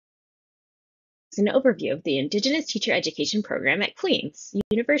An overview of the Indigenous Teacher Education Program at Queen's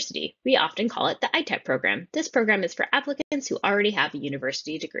University. We often call it the ITEP program. This program is for applicants who already have a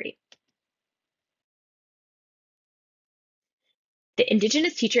university degree. The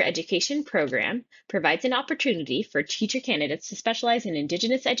Indigenous Teacher Education Program provides an opportunity for teacher candidates to specialize in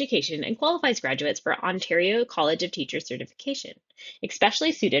Indigenous education and qualifies graduates for Ontario College of Teachers certification,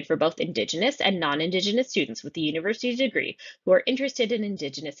 especially suited for both Indigenous and non-Indigenous students with a university degree who are interested in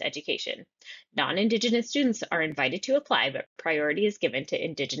Indigenous education. Non-Indigenous students are invited to apply, but priority is given to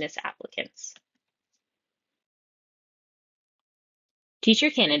Indigenous applicants.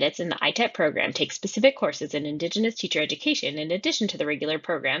 Teacher candidates in the ITEP program take specific courses in Indigenous teacher education in addition to the regular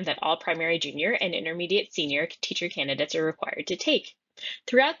program that all primary junior and intermediate senior teacher candidates are required to take.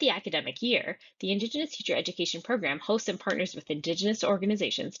 Throughout the academic year, the Indigenous Teacher Education Program hosts and partners with Indigenous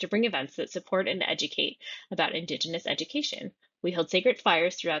organizations to bring events that support and educate about Indigenous education. We hold sacred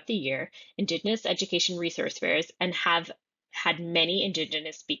fires throughout the year, Indigenous education resource fairs, and have had many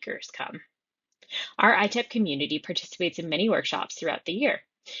Indigenous speakers come. Our ITEP community participates in many workshops throughout the year.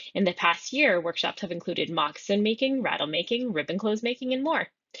 In the past year, workshops have included moccasin making, rattle making, ribbon clothes making, and more.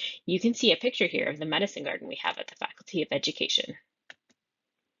 You can see a picture here of the medicine garden we have at the Faculty of Education.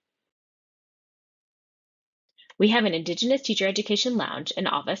 We have an Indigenous Teacher Education Lounge, an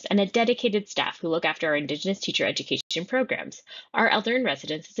office, and a dedicated staff who look after our Indigenous Teacher Education programs. Our Elder in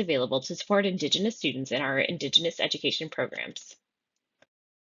Residence is available to support Indigenous students in our Indigenous education programs.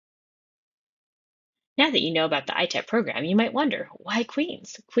 Now that you know about the ITEP program, you might wonder, why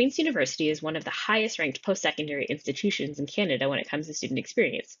Queen's? Queen's University is one of the highest ranked post-secondary institutions in Canada when it comes to student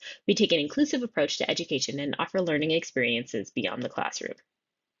experience. We take an inclusive approach to education and offer learning experiences beyond the classroom.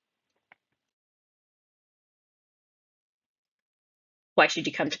 Why should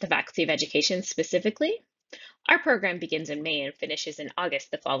you come to the Faculty of Education specifically? Our program begins in May and finishes in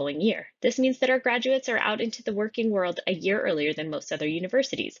August the following year. This means that our graduates are out into the working world a year earlier than most other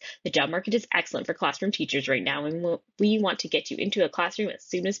universities. The job market is excellent for classroom teachers right now, and we want to get you into a classroom as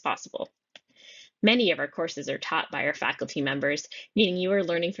soon as possible. Many of our courses are taught by our faculty members, meaning you are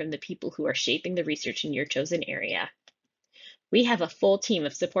learning from the people who are shaping the research in your chosen area. We have a full team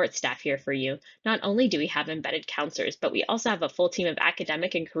of support staff here for you. Not only do we have embedded counselors, but we also have a full team of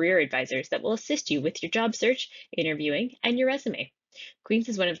academic and career advisors that will assist you with your job search, interviewing, and your resume. Queen's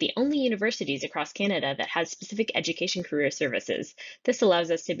is one of the only universities across Canada that has specific education career services. This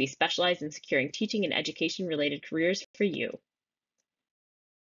allows us to be specialized in securing teaching and education-related careers for you.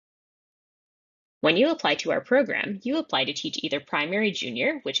 When you apply to our program, you apply to teach either primary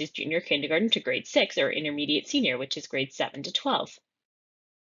junior, which is junior kindergarten to grade 6, or intermediate senior, which is grade 7 to 12.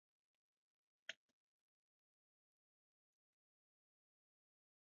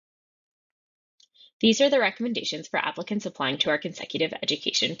 These are the recommendations for applicants applying to our consecutive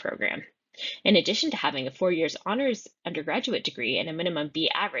education program. In addition to having a 4 years honors undergraduate degree and a minimum B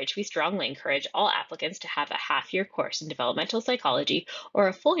average, we strongly encourage all applicants to have a half-year course in developmental psychology or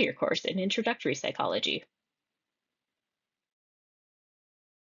a full-year course in introductory psychology.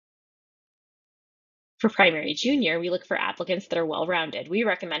 For primary junior, we look for applicants that are well-rounded. We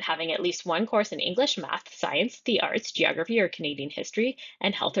recommend having at least one course in English, math, science, the arts, geography or Canadian history,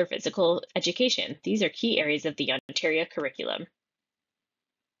 and health or physical education. These are key areas of the Ontario curriculum.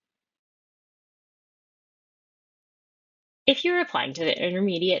 If you're applying to the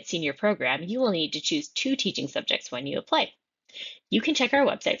intermediate senior program, you will need to choose 2 teaching subjects when you apply. You can check our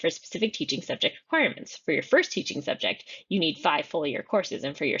website for specific teaching subject requirements. For your first teaching subject, you need 5 full-year courses,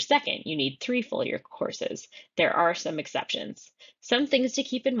 and for your second, you need 3 full-year courses. There are some exceptions. Some things to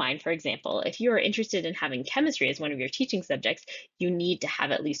keep in mind, for example, if you are interested in having chemistry as one of your teaching subjects, you need to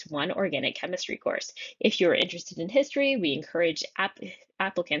have at least one organic chemistry course. If you are interested in history, we encourage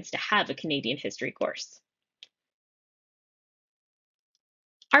applicants to have a Canadian history course.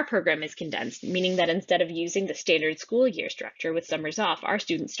 Our program is condensed, meaning that instead of using the standard school year structure with summers off, our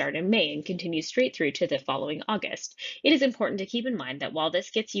students start in May and continue straight through to the following August. It is important to keep in mind that while this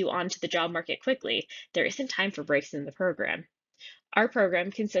gets you onto the job market quickly, there isn't time for breaks in the program. Our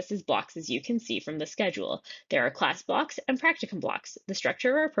program consists of blocks, as you can see from the schedule. There are class blocks and practicum blocks. The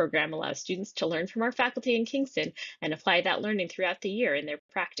structure of our program allows students to learn from our faculty in Kingston and apply that learning throughout the year in their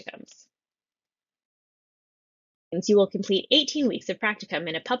practicums. You will complete 18 weeks of practicum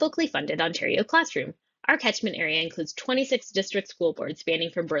in a publicly funded Ontario classroom. Our catchment area includes 26 district school boards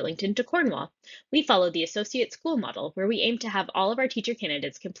spanning from Burlington to Cornwall. We follow the associate school model, where we aim to have all of our teacher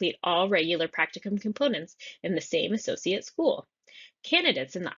candidates complete all regular practicum components in the same associate school.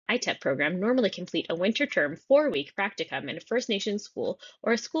 Candidates in the ITEP program normally complete a winter term 4-week practicum in a First Nations school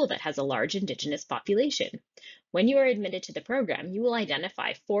or a school that has a large Indigenous population. When you are admitted to the program, you will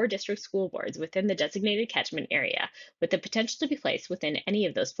identify 4 district school boards within the designated catchment area with the potential to be placed within any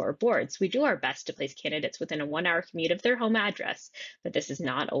of those 4 boards. We do our best to place candidates within a 1-hour commute of their home address, but this is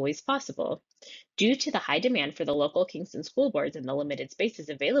not always possible. Due to the high demand for the local Kingston school boards and the limited spaces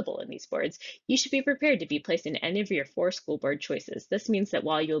available in these boards, you should be prepared to be placed in any of your 4 school board choices. This means that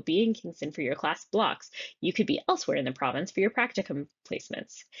while you'll be in Kingston for your class blocks, you could be elsewhere in the province for your practicum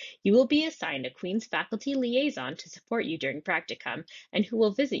placements. You will be assigned a Queen's faculty liaison to support you during practicum and who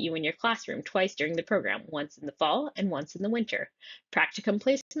will visit you in your classroom twice during the program, once in the fall and once in the winter. Practicum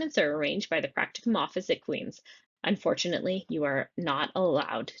placements are arranged by the practicum office at Queen's. Unfortunately, you are not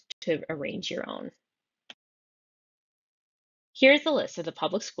allowed to arrange your own. Here's a list of the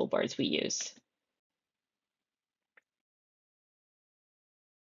public school boards we use.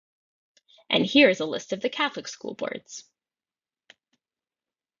 And here's a list of the Catholic school boards.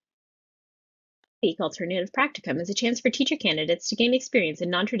 Alternative practicum is a chance for teacher candidates to gain experience in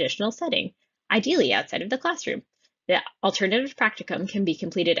non-traditional setting, ideally outside of the classroom. The alternative practicum can be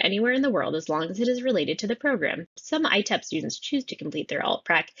completed anywhere in the world as long as it is related to the program. Some ITEP students choose to complete their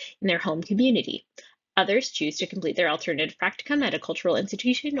alt-prac in their home community. Others choose to complete their alternative practicum at a cultural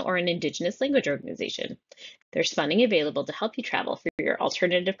institution or an Indigenous language organization. There's funding available to help you travel for your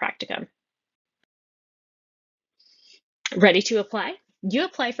alternative practicum. Ready to apply? You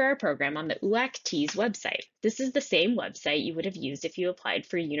apply for our program on the UAC-TEAS website. This is the same website you would have used if you applied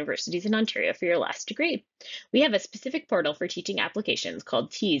for universities in Ontario for your last degree. We have a specific portal for teaching applications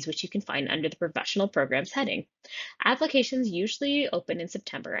called TEAS, which you can find under the Professional Programs heading. Applications usually open in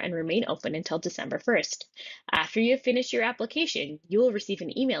September and remain open until December 1st. After you have finished your application, you will receive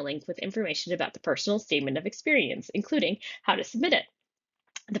an email link with information about the personal statement of experience, including how to submit it.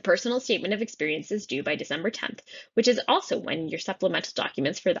 The personal statement of experience is due by December 10th, which is also when your supplemental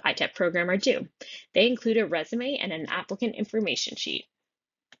documents for the ITEP program are due. They include a resume and an applicant information sheet.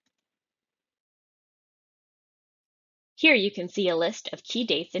 Here you can see a list of key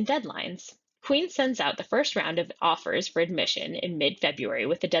dates and deadlines. Queen's sends out the first round of offers for admission in mid-February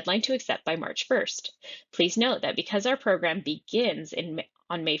with a deadline to accept by March 1st. Please note that because our program begins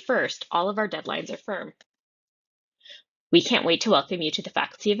on May 1st, all of our deadlines are firm. We can't wait to welcome you to the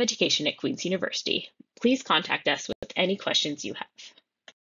Faculty of Education at Queen's University. Please contact us with any questions you have.